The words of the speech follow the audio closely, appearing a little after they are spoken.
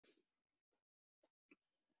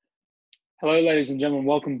Hello, ladies and gentlemen.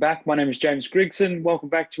 Welcome back. My name is James Grigson. Welcome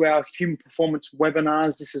back to our human performance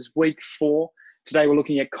webinars. This is week 4. Today, we're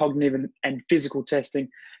looking at cognitive and physical testing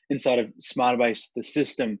inside of Smartabase, the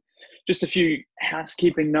system. Just a few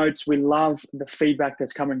housekeeping notes. We love the feedback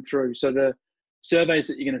that's coming through. So the surveys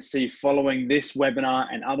that you're going to see following this webinar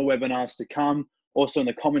and other webinars to come, also in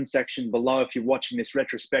the comment section below, if you're watching this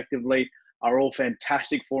retrospectively, are all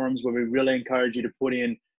fantastic forums where we really encourage you to put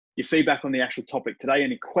in your feedback on the actual topic today,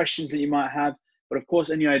 any questions that you might have, but of course,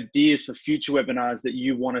 any ideas for future webinars that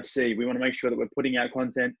you want to see. We want to make sure that we're putting out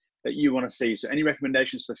content that you want to see. So any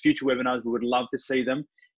recommendations for future webinars, we would love to see them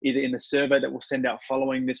either in the survey that we'll send out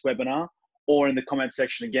following this webinar or in the comment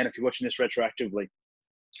section, again, if you're watching this retroactively.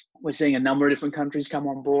 We're seeing a number of different countries come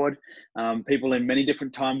on board, people in many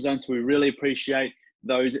different time zones. So we really appreciate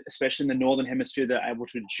those, especially in the Northern Hemisphere, that are able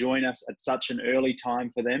to join us at such an early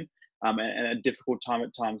time for them. And a difficult time at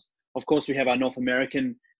times. Of course, we have our North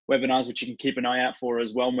American webinars, which you can keep an eye out for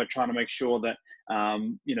as well. And we're trying to make sure that,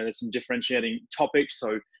 there's some differentiating topics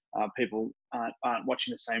so people aren't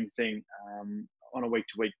watching the same thing on a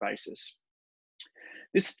week-to-week basis.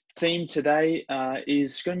 This theme today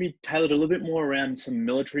is going to be tailored a little bit more around some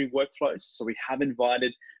military workflows. So we have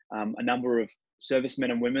invited a number of servicemen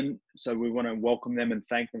and women. So we want to welcome them and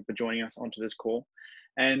thank them for joining us onto this call.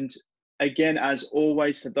 And again, as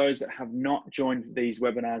always, for those that have not joined these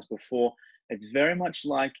webinars before, it's very much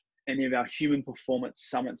like any of our human performance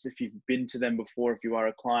summits. If you've been to them before, if you are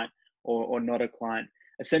a client or not a client,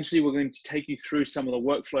 essentially we're going to take you through some of the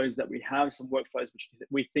workflows that we have, some workflows which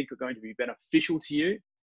we think are going to be beneficial to you,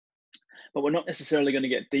 but we're not necessarily going to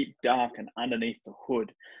get deep, dark and underneath the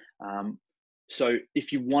hood. So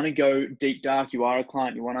if you want to go deep dark, you are a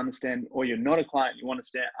client, you want to understand, or you're not a client, you want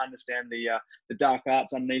to understand the dark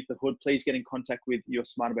arts underneath the hood, please get in contact with your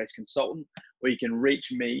Smartabase consultant, or you can reach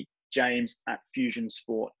me,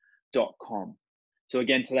 james@fusionsport.com. So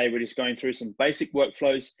again, today we're just going through some basic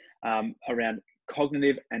workflows around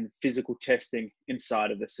cognitive and physical testing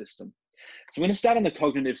inside of the system. So I'm going to start on the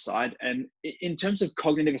cognitive side. And in terms of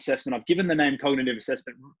cognitive assessment, I've given the name cognitive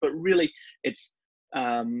assessment, but really it's,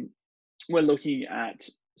 we're looking at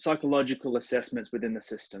psychological assessments within the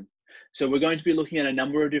system. So we're going to be looking at a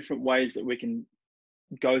number of different ways that we can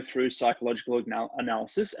go through psychological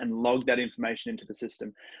analysis and log that information into the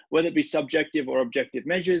system, whether it be subjective or objective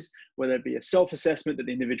measures, whether it be a self-assessment that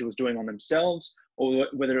the individual is doing on themselves, or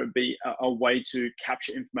whether it be a way to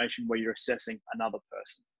capture information where you're assessing another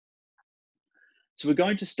person. So we're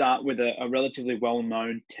going to start with a relatively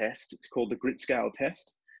well-known test. It's called the Grit Scale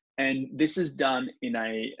test. And this is done in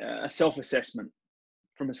a self-assessment,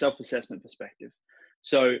 from a self-assessment perspective.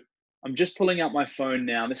 So I'm just pulling out my phone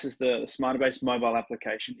now. This is the Smartabase mobile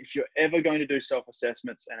application. If you're ever going to do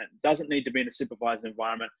self-assessments, and it doesn't need to be in a supervised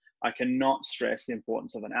environment, I cannot stress the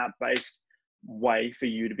importance of an app-based way for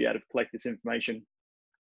you to be able to collect this information.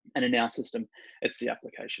 And in our system, it's the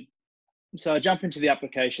application. So I jump into the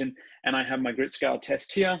application and I have my Grit Scale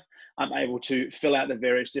test here. I'm able to fill out the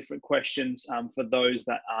various different questions for those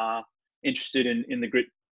that are interested in the Grit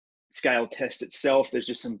Scale test itself. There's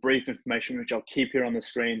just some brief information which I'll keep here on the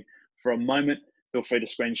screen for a moment. Feel free to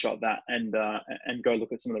screenshot that and go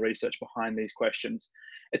look at some of the research behind these questions.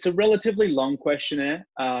 It's a relatively long questionnaire,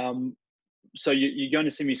 so you're going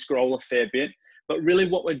to see me scroll a fair bit, but really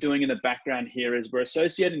what we're doing in the background here is we're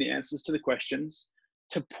associating the answers to the questions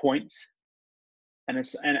to points and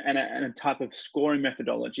a type of scoring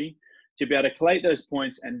methodology to be able to collate those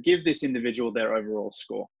points and give this individual their overall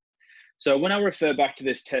score. So when I refer back to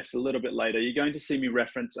this test a little bit later, you're going to see me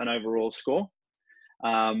reference an overall score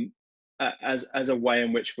as a way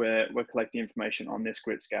in which we're collecting information on this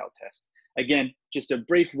Grit Scale test. Again, just a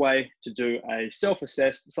brief way to do a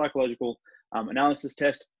self-assessed psychological analysis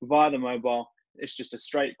test via the mobile. It's just a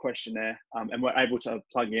straight questionnaire, and we're able to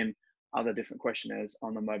plug in other different questionnaires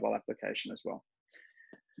on the mobile application as well.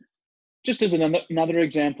 Just as another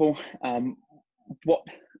example, what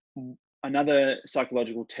another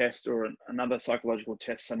psychological test or another psychological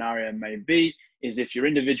test scenario may be is if your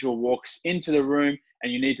individual walks into the room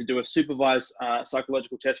and you need to do a supervised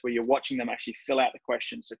psychological test where you're watching them actually fill out the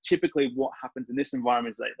questions. So typically what happens in this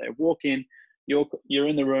environment is they walk in, you're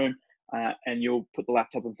in the room, and you'll put the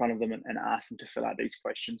laptop in front of them and ask them to fill out these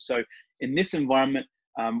questions. So in this environment,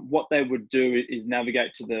 what they would do is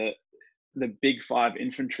navigate to the Big 5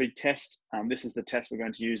 infantry test. This is the test we're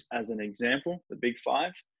going to use as an example, the Big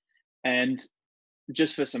 5. And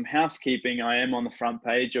just for some housekeeping, I am on the front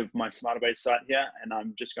page of my Smartabase site here, and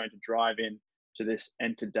I'm just going to drive in to this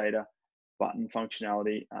enter data button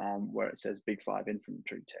functionality where it says Big 5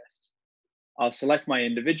 infantry test. I'll select my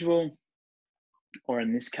individual, or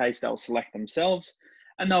in this case, they'll select themselves.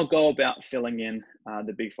 and they'll go about filling in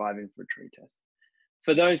the Big 5 infantry test.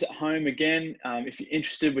 For those at home, again, if you're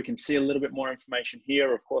interested, we can see a little bit more information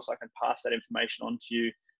here. Of course, I can pass that information on to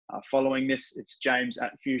you following this. It's James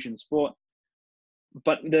at Fusion Sport.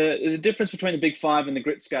 But the difference between the Big 5 and the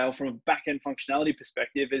grit scale from a back-end functionality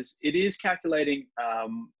perspective is it is calculating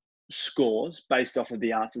scores based off of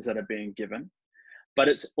the answers that are being given, but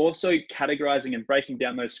it's also categorizing and breaking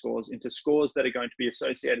down those scores into scores that are going to be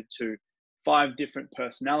associated to 5 different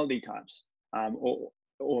personality types,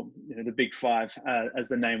 or the Big 5, as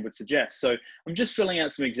the name would suggest. So I'm just filling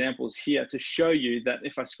out some examples here to show you that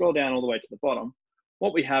if I scroll down all the way to the bottom,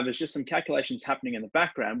 what we have is just some calculations happening in the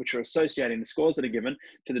background, which are associating the scores that are given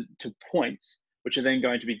to points, which are then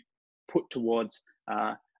going to be put towards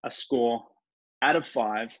a score out of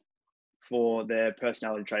 5 for their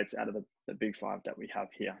personality traits out of the Big 5 that we have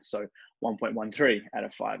here. So 1.13 out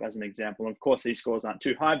of 5 as an example. And of course, these scores aren't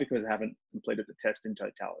too high because they haven't completed the test in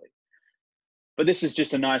totality. But this is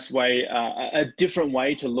just a nice way, a different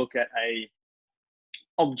way to look at a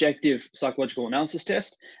objective psychological analysis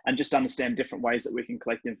test and just understand different ways that we can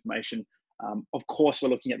collect information. Of course, we're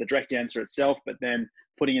looking at the direct answer itself, but then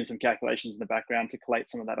putting in some calculations in the background to collate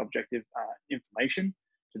some of that objective information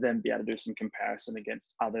to then be able to do some comparison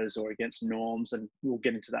against others or against norms. And we'll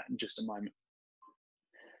get into that in just a moment.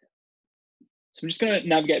 So I'm just going to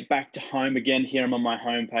navigate back to home again. Here I'm on my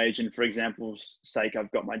home page, and for example's sake, I've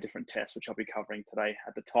got my different tests, which I'll be covering today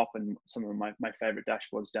at the top, and some of my favorite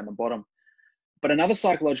dashboards down the bottom. But another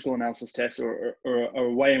psychological analysis test or a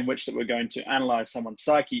way in which that we're going to analyze someone's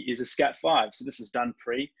psyche is a SCAT-5. So this is done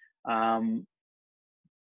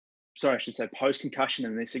post-concussion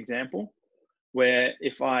in this example, where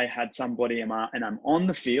if I had somebody and I'm on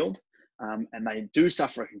the field and they do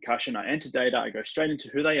suffer a concussion, I enter data, I go straight into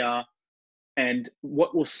who they are. And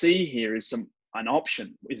what we'll see here is an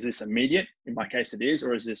option. Is this immediate? In my case, it is,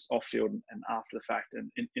 or is this off-field and after the fact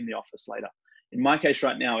and in the office later? In my case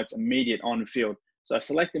right now, it's immediate on field. So I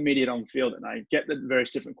select immediate on field and I get the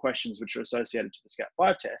various different questions which are associated to the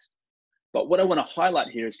SCAT-5 test. But what I want to highlight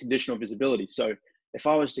here is conditional visibility. So if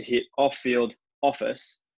I was to hit off field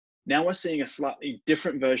office, now we're seeing a slightly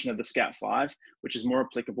different version of the SCAT-5, which is more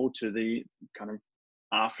applicable to the kind of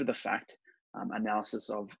after the fact analysis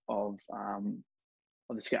of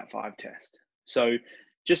the SCAT-5 test. So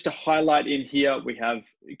just to highlight in here, we have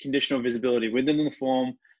conditional visibility within the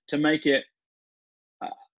form to make it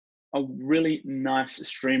a really nice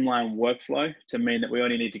streamlined workflow to mean that we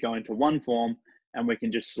only need to go into one form and we can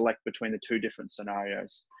just select between the 2 different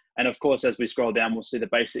scenarios. And of course, as we scroll down, we'll see the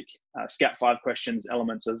basic SCAT-5 questions,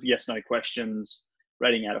 elements of yes, no questions,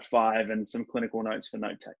 rating out of 5, and some clinical notes for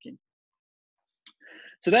note taking.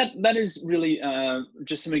 So that is really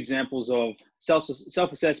just some examples of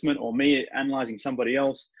self-assessment or me analyzing somebody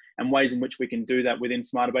else and ways in which we can do that within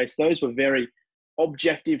Smartabase. Those were very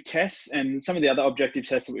objective tests, and some of the other objective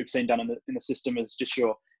tests that we've seen done in the system is just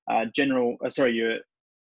your your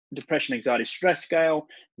depression, anxiety, stress scale,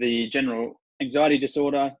 the general anxiety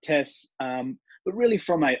disorder tests. But really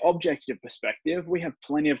from a objective perspective, we have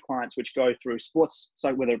plenty of clients which go through sports,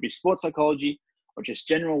 so whether it be sports psychology or just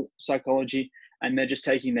general psychology, and they're just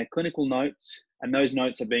taking their clinical notes, and those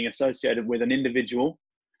notes are being associated with an individual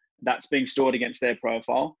that's being stored against their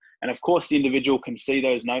profile. And of course, the individual can see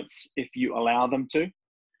those notes if you allow them to.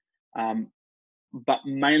 But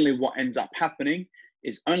mainly what ends up happening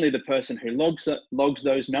is only the person who logs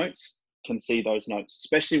those notes can see those notes,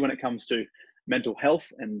 especially when it comes to mental health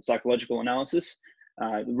and psychological analysis.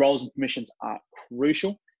 The roles and permissions are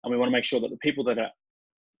crucial, and we want to make sure that the people that are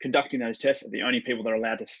conducting those tests are the only people that are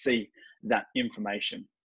allowed to see that information.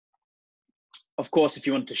 Of course, if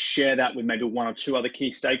you want to share that with maybe 1 or 2 other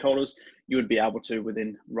key stakeholders, you would be able to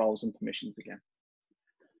within roles and permissions again.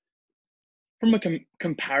 From a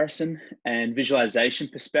comparison and visualization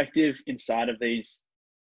perspective inside of these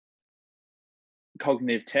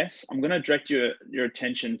cognitive tests, I'm going to direct your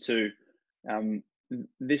attention to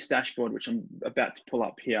this dashboard, which I'm about to pull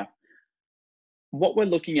up here. What we're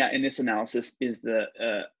looking at in this analysis is the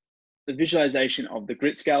visualization of the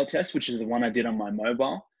grit scale test, which is the one I did on my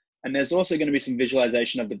mobile. And there's also going to be some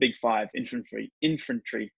visualization of the Big 5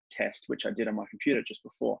 infantry test, which I did on my computer just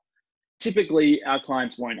before. Typically, our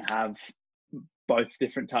clients won't have both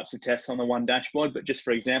different types of tests on the one dashboard, but just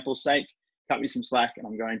for example's sake, cut me some slack and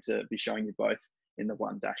I'm going to be showing you both in the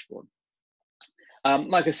one dashboard.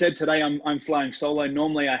 Like I said, today I'm flying solo.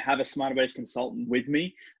 Normally I have a Smartabase consultant with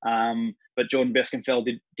me, but Jordan Beskenfeld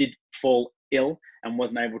did fall ill and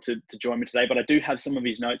wasn't able to join me today, but I do have some of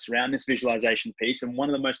his notes around this visualization piece. And one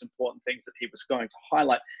of the most important things that he was going to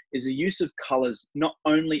highlight is the use of colors, not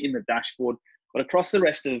only in the dashboard, but across the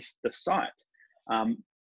rest of the site.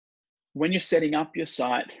 when you're setting up your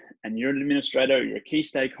site and you're an administrator, you're a key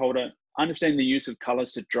stakeholder, understanding the use of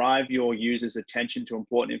colors to drive your users' attention to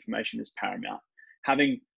important information is paramount.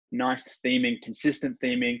 Having nice theming, consistent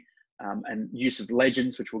theming, and use of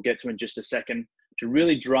legends, which we'll get to in just a second, to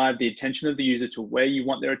really drive the attention of the user to where you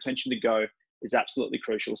want their attention to go is absolutely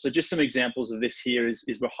crucial. So just some examples of this here is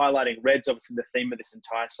we're highlighting red's obviously the theme of this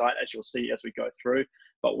entire site, as you'll see as we go through,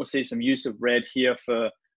 but we'll see some use of red here for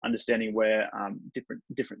understanding where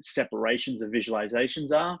different separations of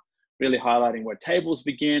visualizations are, really highlighting where tables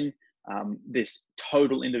begin, this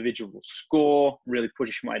total individual score, really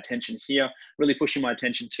pushing my attention here, really pushing my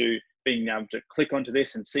attention to being able to click onto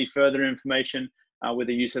this and see further information with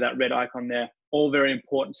the use of that red icon there. All very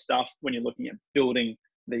important stuff when you're looking at building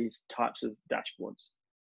these types of dashboards.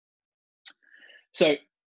 So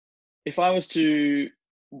if I wanted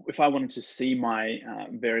to see my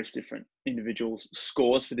various different individuals'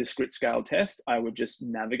 scores for this grit scale test, I would just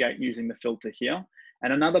navigate using the filter here.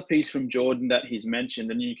 And another piece from Jordan that he's mentioned,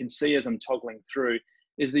 and you can see as I'm toggling through,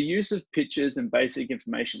 is the use of pictures and basic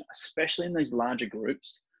information, especially in these larger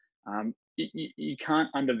groups. You can't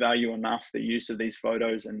undervalue enough the use of these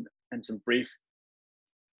photos and some brief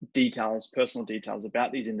details, personal details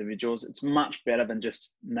about these individuals. It's much better than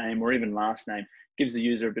just name or even last name. Gives the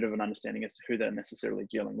user a bit of an understanding as to who they're necessarily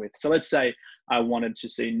dealing with. So let's say I wanted to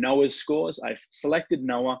see Noah's scores. I've selected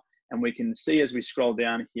Noah, and we can see as we scroll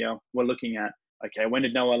down here, we're looking at, okay, when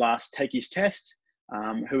did Noah last take his test?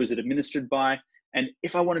 Who was it administered by? And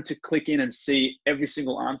if I wanted to click in and see every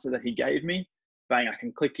single answer that he gave me, bang, I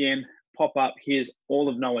can click in, pop up, here's all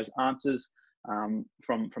of Noah's answers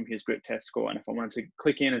from his grit test score. And if I wanted to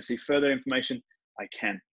click in and see further information, I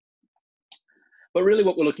can. But really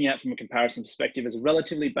what we're looking at from a comparison perspective is a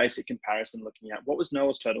relatively basic comparison, looking at what was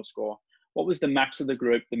Noah's total score, what was the max of the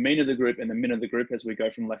group, the mean of the group, and the min of the group as we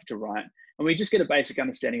go from left to right. And we just get a basic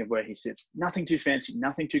understanding of where he sits. Nothing too fancy,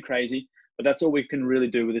 nothing too crazy, but that's all we can really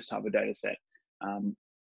do with this type of data set.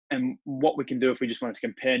 And what we can do if we just wanted to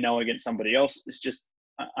compare Noah against somebody else is just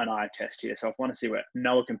an eye test here. So if I want to see where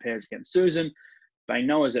Noah compares against Susan, bang,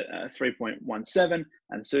 Noah's at 3.17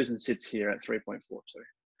 and Susan sits here at 3.42.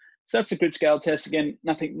 So that's the grit scale test. Again,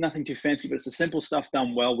 nothing too fancy, but it's the simple stuff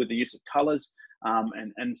done well with the use of colors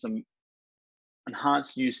and some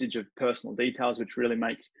enhanced usage of personal details, which really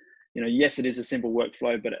make, yes, it is a simple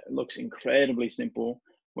workflow, but it looks incredibly simple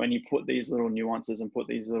when you put these little nuances and put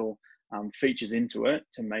these little features into it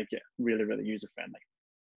to make it really, really user-friendly.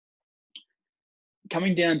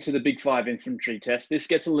 Coming down to the Big 5 infantry test, this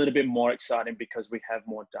gets a little bit more exciting because we have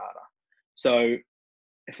more data. So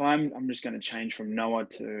if I'm just going to change from Noah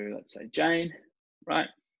to, let's say, Jane, right?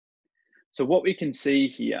 So what we can see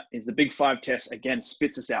here is the Big 5 test, again,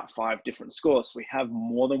 spits us out 5 different scores. So we have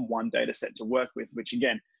more than one data set to work with, which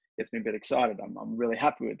again, gets me a bit excited. I'm really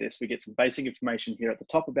happy with this. We get some basic information here at the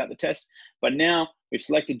top about the test, but now we've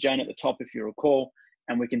selected Jane at the top, if you recall,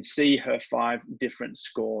 and we can see her 5 different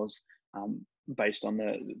scores based on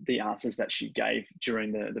the answers that she gave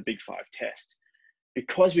during the Big 5 test.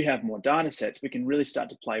 Because we have more data sets, we can really start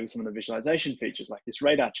to play with some of the visualization features like this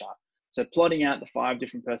radar chart. So plotting out the 5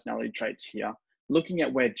 different personality traits here, looking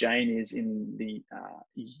at where Jane is in the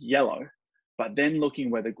yellow, but then looking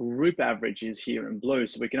where the group average is here in blue,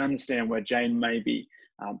 so we can understand where Jane may be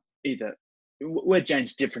where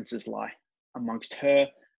Jane's differences lie amongst her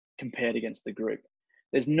compared against the group.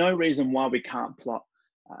 There's no reason why we can't plot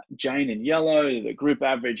Jane in yellow, the group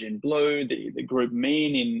average in blue, the group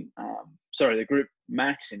mean in, the group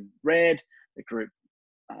max in red, the group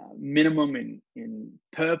minimum in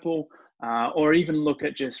purple, or even look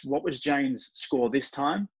at just what was Jane's score this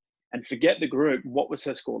time and forget the group, what was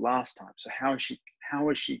her score last time? So how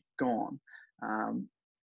has she gone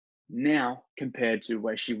now compared to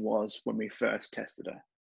where she was when we first tested her?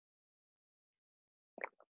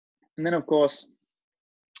 And then of course,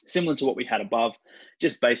 similar to what we had above,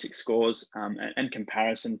 just basic scores and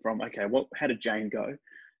comparison from, okay, how did Jane go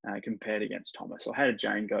compared against Thomas? Or how did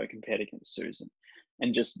Jane go compared against Susan?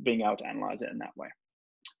 And just being able to analyze it in that way.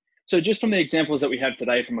 So just from the examples that we have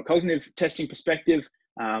today from a cognitive testing perspective,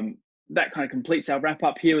 that kind of completes our wrap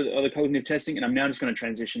up here with the cognitive testing. And I'm now just going to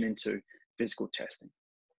transition into physical testing.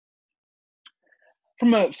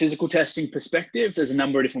 From a physical testing perspective, there's a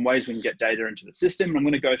number of different ways we can get data into the system. And I'm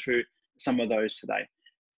going to go through some of those today.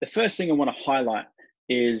 The first thing I want to highlight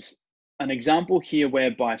is an example here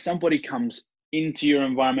whereby somebody comes into your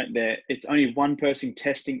environment there. It's only one person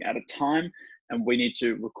testing at a time, and we need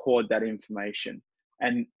to record that information.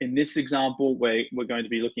 And in this example, we're going to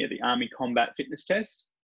be looking at the Army Combat Fitness Test,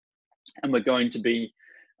 and we're going to be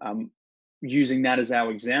using that as our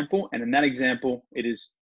example. And in that example, it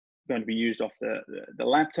is going to be used off the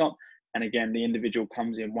laptop. And again, the individual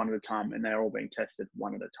comes in one at a time and they're all being tested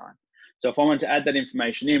one at a time. So if I want to add that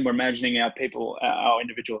information in, we're imagining our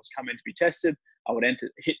individuals come in to be tested. I would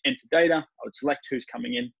hit enter data. I would select who's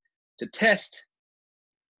coming in to test.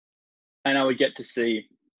 And I would get to see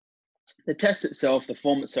the test itself, the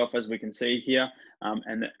form itself, as we can see here,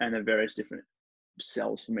 and the various different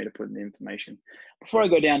cells for me to put in the information. Before I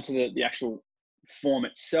go down to the actual form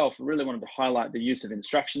itself, I really wanted to highlight the use of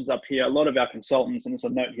instructions up here. A lot of our consultants, and there's a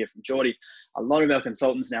note here from Geordie, a lot of our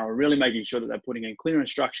consultants now are really making sure that they're putting in clear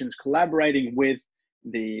instructions, collaborating with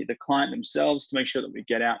the client themselves to make sure that we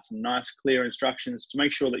get out some nice, clear instructions to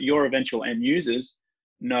make sure that your eventual end users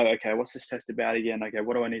know, okay, what's this test about again? Okay,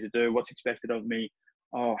 what do I need to do? What's expected of me?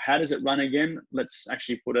 Oh, how does it run again? Let's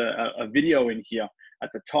actually put a video in here at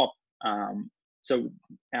the top, so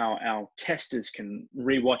our testers can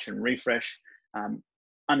rewatch and refresh,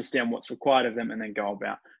 understand what's required of them, and then go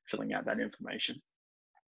about filling out that information.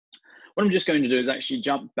 What I'm just going to do is actually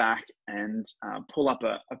jump back and pull up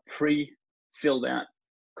a pre-filled out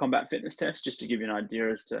combat fitness test, just to give you an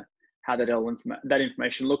idea as to how that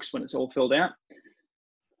information looks when it's all filled out.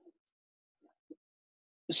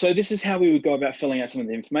 So this is how we would go about filling out some of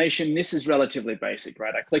the information. This is relatively basic,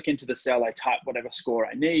 right? I click into the cell, I type whatever score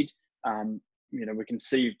I need. We can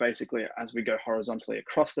see basically as we go horizontally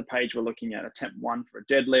across the page, we're looking at attempt 1 for a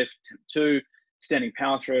deadlift, attempt 2, standing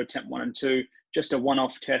power throw, attempt 1 and 2, just a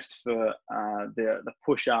one-off test for the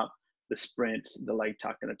push-up, the sprint, the leg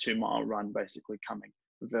tuck, and a 2-mile run, basically coming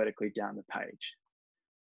vertically down the page.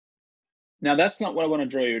 Now, that's not what I want to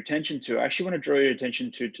draw your attention to. I actually want to draw your attention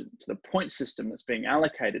to the point system that's being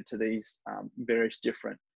allocated to these various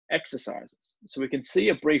different exercises. So we can see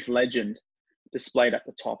a brief legend displayed at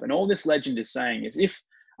the top. And all this legend is saying is if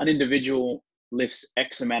an individual lifts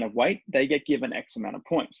X amount of weight, they get given X amount of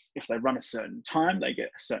points. If they run a certain time, they get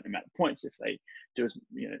a certain amount of points. If they do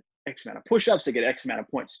X amount of push-ups, they get X amount of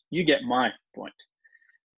points. You get my point.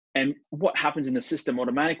 And what happens in the system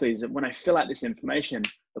automatically is that when I fill out this information,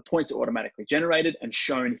 the points are automatically generated and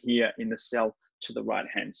shown here in the cell to the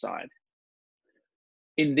right-hand side.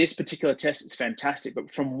 In this particular test, it's fantastic,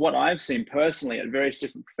 but from what I've seen personally at various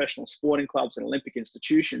different professional sporting clubs and Olympic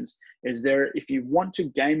institutions, is if you want to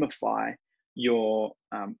gamify your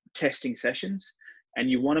testing sessions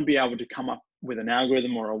and you want to be able to come up with an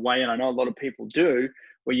algorithm or a way, and I know a lot of people do,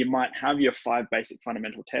 where you might have your 5 basic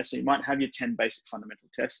fundamental tests, or you might have your 10 basic fundamental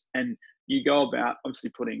tests, and you go about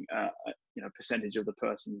obviously putting a percentage of the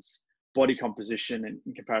person's body composition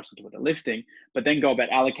in comparison to what they're lifting, but then go about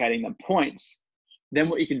allocating them points. Then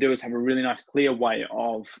what you can do is have a really nice, clear way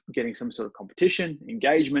of getting some sort of competition,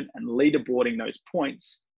 engagement, and leaderboarding those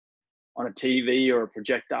points on a TV or a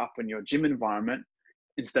projector up in your gym environment,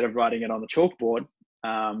 instead of writing it on the chalkboard,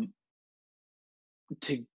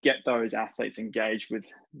 to get those athletes engaged with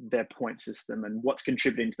their point system and what's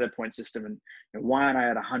contributing to their point system. And why aren't I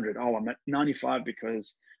at 100? Oh, I'm at 95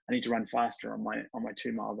 because I need to run faster on my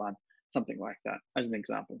 2-mile run, something like that, as an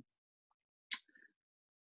example.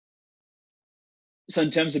 So in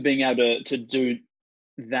terms of being able to do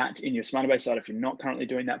that in your Smartabase side, if you're not currently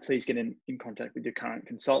doing that, please get in contact with your current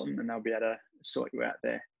consultant and they'll be able to sort you out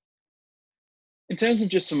there. In terms of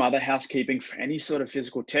just some other housekeeping for any sort of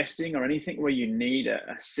physical testing or anything where you need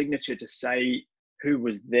a signature to say who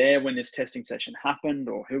was there when this testing session happened,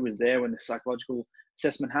 or who was there when the psychological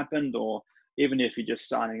assessment happened, or even if you're just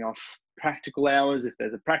signing off practical hours, if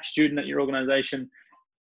there's a practice student at your organization,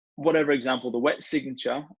 whatever example, the wet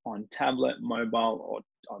signature on tablet, mobile, or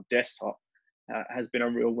on desktop has been a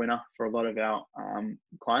real winner for a lot of our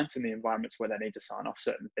clients in the environments where they need to sign off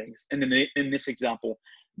certain things. And in this example,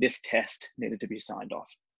 this test needed to be signed off.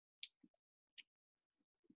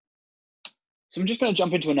 So I'm just going to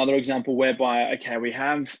jump into another example whereby, okay, we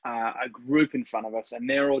have a group in front of us and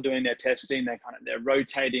they're all doing their testing. They're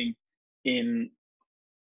rotating in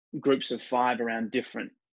groups of 5 around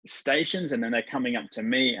different stations, and then they're coming up to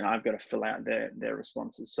me and I've got to fill out their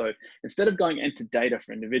responses. So instead of going enter data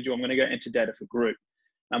for individual, I'm going to go enter data for group.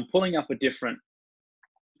 I'm pulling up a different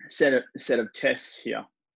set of tests here.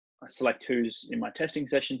 I select who's in my testing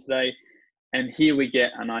session today, and here we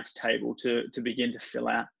get a nice table to begin to fill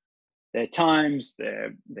out their times,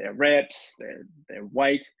 their reps, their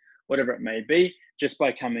weight, whatever it may be, just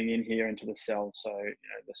by coming in here into the cell. So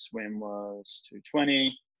the swim was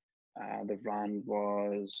 220, the run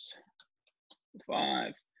was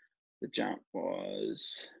 5, the jump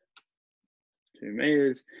was 2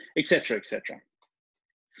 meters, etc., etc.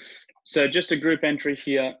 So just a group entry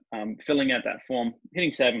here, filling out that form,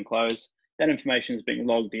 hitting save and close. That information is being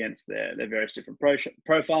logged against their various different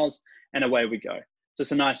profiles, and away we go. So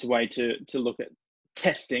it's a nice way to look at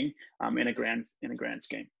testing in a grand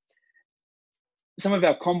scheme. Some of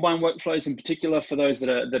our Combine workflows in particular, for those that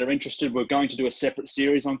are interested, we're going to do a separate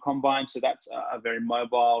series on Combine. So that's a very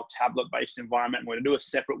mobile, tablet-based environment. We're going to do a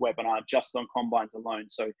separate webinar just on Combines alone.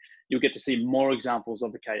 So you'll get to see more examples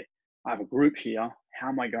of, okay, I have a group here. How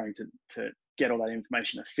am I going to get all that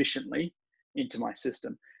information efficiently into my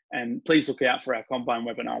system? And please look out for our Combine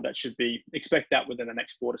webinar. That should be, expect that within the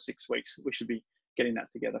next 4 to 6 weeks. We should be getting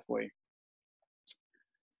that together for you.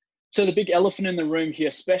 So the big elephant in the room here,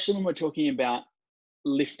 especially when we're talking about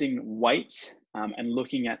lifting weights and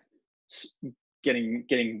looking at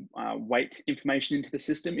getting weight information into the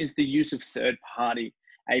system, is the use of third-party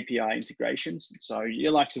API integrations. So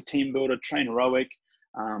your likes of TeamBuilder, Traineroic,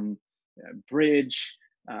 Bridge,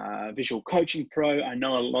 Visual Coaching Pro. I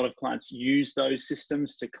know a lot of clients use those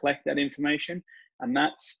systems to collect that information, and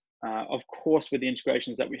that's of course, with the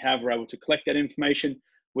integrations that we have, we're able to collect that information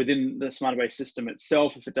within the Smartabase system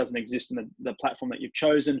itself. If it doesn't exist in the platform that you've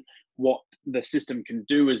chosen, what the system can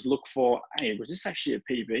do is look for, hey, was this actually a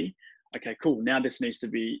PB? Okay, cool. Now this needs to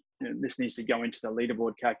be, this needs to go into the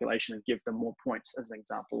leaderboard calculation and give them more points, as an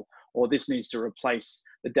example. Or this needs to replace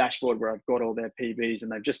the dashboard where I've got all their PBs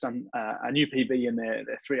and they've just done a new PB in their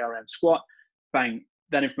 3RM squat. Bang,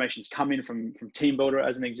 that information's come in from TeamBuilder,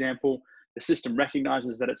 as an example. The system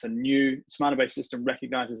recognizes that it's a new, Smartabase system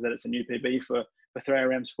recognizes that it's a new PB for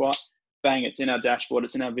 3RM squat. Bang, it's in our dashboard,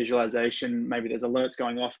 it's in our visualization. Maybe there's alerts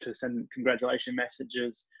going off to send congratulation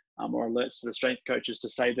messages or alerts to the strength coaches to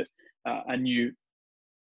say that a new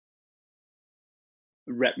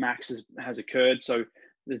rep max has occurred. So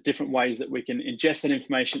there's different ways that we can ingest that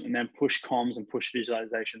information and then push comms and push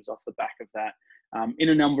visualizations off the back of that in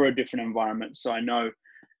a number of different environments. So I know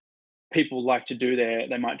people like to do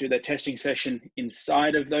they might do their testing session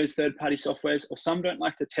inside of those third-party softwares, or some don't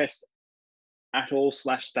like to test at all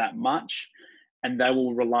 / that much, and they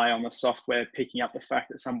will rely on the software picking up the fact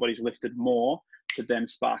that somebody's lifted more to then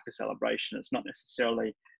spark a celebration. It's not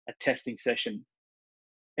necessarily a testing session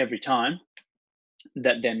every time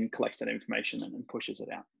that then collects that information and pushes it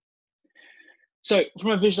out. So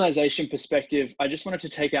from a visualization perspective, I just wanted to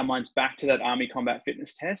take our minds back to that Army Combat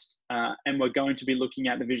Fitness test, and we're going to be looking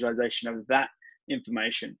at the visualization of that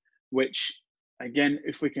information, which again,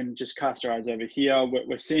 if we can just cast our eyes over here,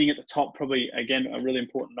 we're seeing at the top, probably again, a really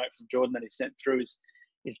important note from Jordan that he sent through is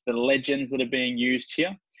the legends that are being used here.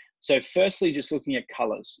 So firstly, just looking at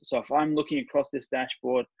colors. So if I'm looking across this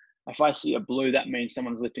dashboard, if I see a blue, that means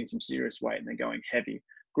someone's lifting some serious weight and they're going heavy.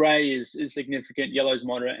 Gray is significant, yellow is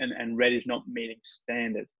moderate, and red is not meeting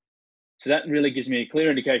standard. So that really gives me a clear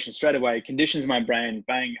indication straight away, conditions my brain,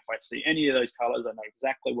 bang, if I see any of those colors, I know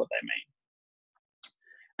exactly what they mean.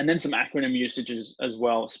 And then some acronym usages as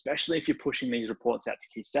well, especially if you're pushing these reports out to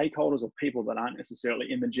key stakeholders or people that aren't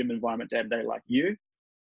necessarily in the gym environment day to day like you.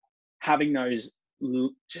 Having those,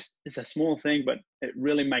 just, it's a small thing, but it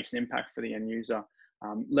really makes an impact for the end user.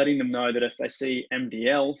 Letting them know that if they see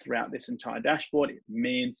MDL throughout this entire dashboard, it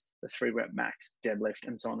means the 3-rep max deadlift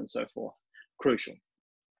and so on and so forth. Crucial,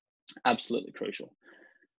 absolutely crucial.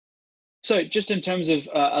 So just in terms of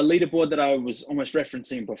a leaderboard that I was almost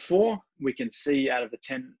referencing before, we can see out of the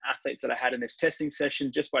 10 athletes that I had in this testing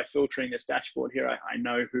session, just by filtering this dashboard here, I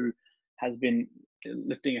know who has been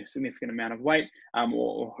lifting a significant amount of weight,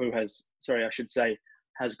 or who has, sorry, I should say,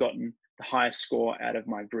 has gotten the highest score out of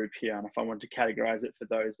my group here. And if I want to categorize it for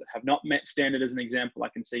those that have not met standard as an example, I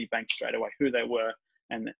can see bang straight away who they were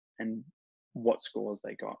and what scores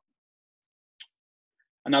they got.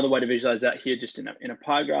 Another way to visualize that here, just in a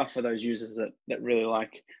pie graph for those users that really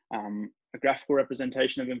like a graphical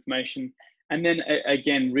representation of information. And then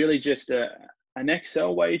again, really just an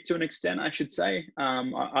Excel way to an extent, I should say,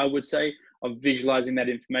 I would say, of visualizing that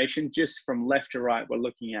information. Just from left to right, we're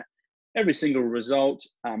looking at every single result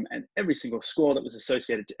and every single score that was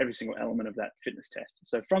associated to every single element of that fitness test.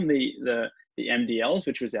 So from the MDLs,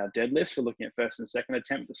 which was our deadlifts, we're looking at first and second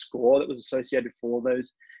attempt, the score that was associated for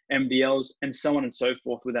those MDLs, and so on and so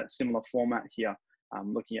forth with that similar format here.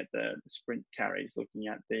 Looking at the sprint carries, looking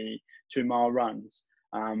at the 2-mile runs,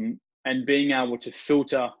 and being able to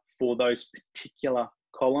filter for those particular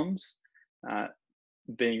columns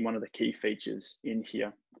being one of the key features in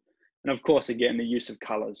here. And of course, again, the use of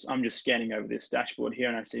colors. I'm just scanning over this dashboard here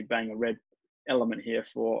and I see bang a red element here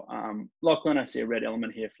for Lachlan. I see a red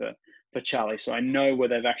element here for Charlie. So I know where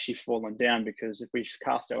they've actually fallen down, because if we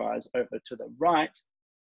cast our eyes over to the right,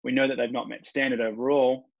 we know that they've not met standard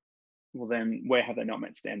overall. Well, then where have they not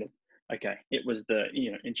met standard? Okay, it was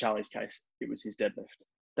in Charlie's case, it was his deadlift.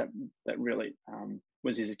 That really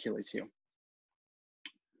was his Achilles heel.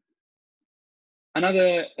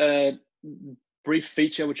 Another brief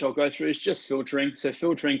feature which I'll go through is just filtering. So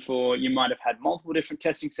filtering for, you might have had multiple different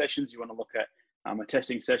testing sessions. You want to look at a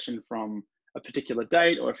testing session from a particular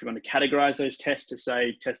date, or if you want to categorize those tests to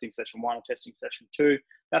say testing session 1 or testing session 2,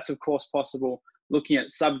 that's of course possible. Looking at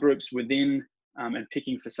subgroups within and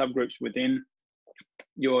picking for subgroups within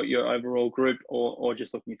your overall group, or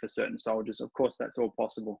just looking for certain soldiers, of course that's all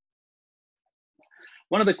possible.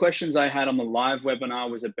 One of the questions I had on the live webinar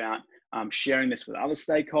was about sharing this with other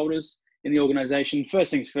stakeholders in the organization.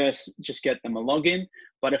 First things first, just get them a login.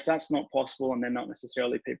 But if that's not possible and they're not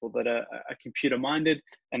necessarily people that are computer minded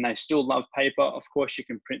and they still love paper, of course you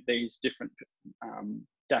can print these different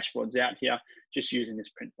dashboards out here just using this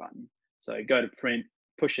print button. So go to print,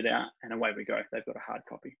 push it out, and away we go. They've got a hard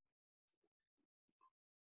copy.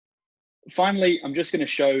 Finally, I'm just going to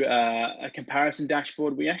show a comparison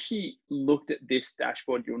dashboard. We actually looked at this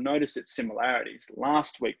dashboard. You'll notice its similarities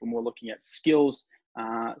last week when we were looking at skills,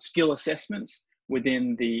 skill assessments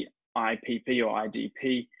within the IPP or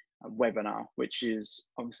IDP webinar, which is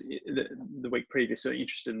obviously the week previous. So if you're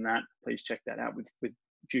interested in that, please check that out with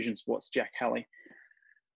Fusion Sports' Jack Halley.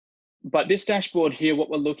 But this dashboard here, what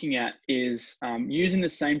we're looking at is using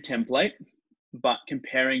the same template, but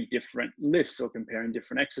comparing different lifts or comparing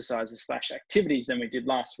different exercises / activities than we did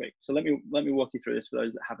last week. So let me walk you through this for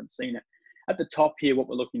those that haven't seen it. At the top here, what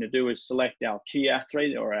we're looking to do is select our key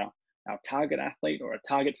athlete or our target athlete or a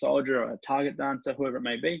target soldier or a target dancer, whoever it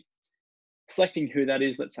may be. Selecting who that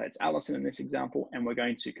is, let's say it's Alison in this example, and we're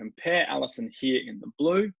going to compare Alison here in the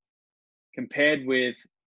blue compared with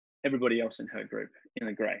everybody else in her group in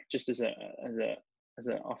the gray, just as an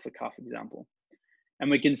off the cuff example. And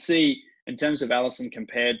we can see in terms of Alison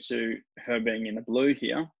compared to her being in the blue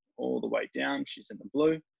here, all the way down, she's in the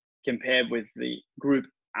blue, compared with the group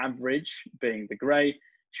average being the gray,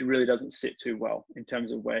 she really doesn't sit too well in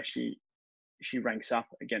terms of where she ranks up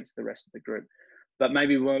against the rest of the group. But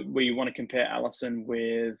maybe we want to compare Alison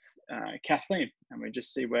with Kathleen, and we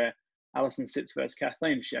just see where Alison sits versus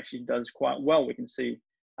Kathleen. She actually does quite well. We can see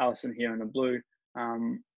Alison here in the blue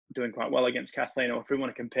doing quite well against Kathleen. Or if we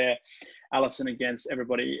want to compare Alison against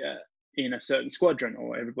everybody in a certain squadron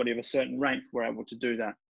or everybody of a certain rank, we're able to do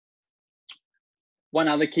that. One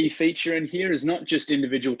other key feature in here is not just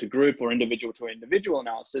individual to group or individual to individual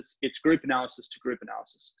analysis, it's group analysis to group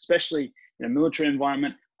analysis, especially in a military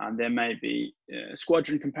environment. There may be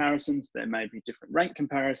squadron comparisons, there may be different rank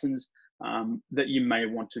comparisons that you may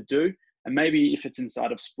want to do. And maybe if it's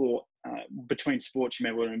inside of sport, between sports, you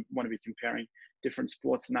may want to be comparing different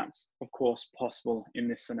sports, and that's of course possible in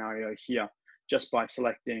this scenario here, just by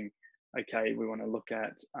selecting, okay, we want to look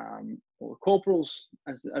at all the corporals.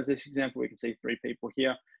 As this example, we can see 3 people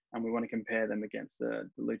here, and we want to compare them against the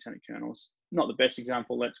lieutenant colonels. Not the best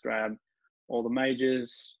example, let's grab all the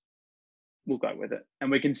majors, we'll go with it. And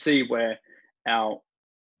we can see where our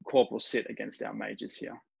corporals sit against our majors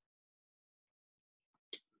here.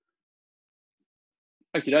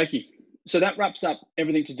 Okie dokie. So that wraps up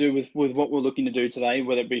everything to do with what we're looking to do today,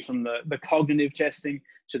 whether it be from the cognitive testing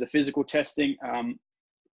to the physical testing.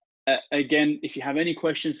 Again, if you have any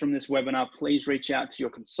questions from this webinar, please reach out to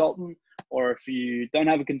your consultant, or if you don't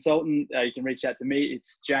have a consultant, you can reach out to me.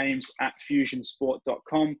 It's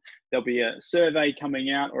james@fusionsport.com. There'll be a survey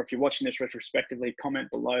coming out, or if you're watching this retrospectively,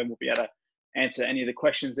 comment below and we'll be able to answer any of the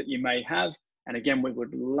questions that you may have. And again, we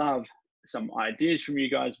would love some ideas from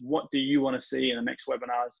you guys. What do you want to see in the next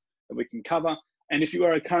webinars that we can cover? And if you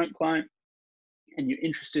are a current client and you're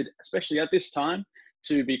interested, especially at this time,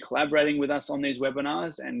 to be collaborating with us on these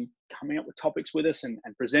webinars and coming up with topics with us and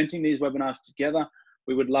presenting these webinars together,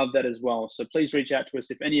 we would love that as well. So please reach out to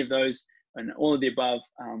us if any of those and all of the above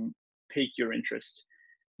pique your interest.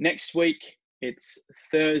 Next week, it's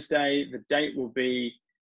Thursday. The date will be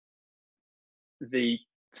the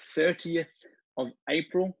 30th of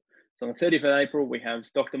April. So on the 30th of April, we have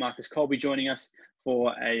Dr. Marcus Colby joining us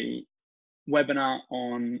for a webinar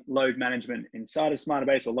on load management inside of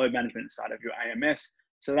Smartabase, or load management inside of your AMS.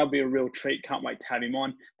 So that'll be a real treat. Can't wait to have him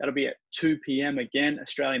on. That'll be at 2 p.m. again,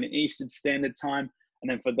 Australian Eastern Standard Time. And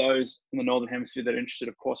then for those in the Northern Hemisphere that are interested,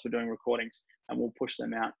 of course, we're doing recordings and we'll push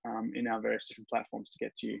them out in our various different platforms to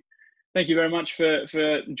get to you. Thank you very much for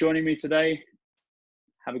joining me today.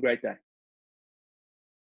 Have a great day.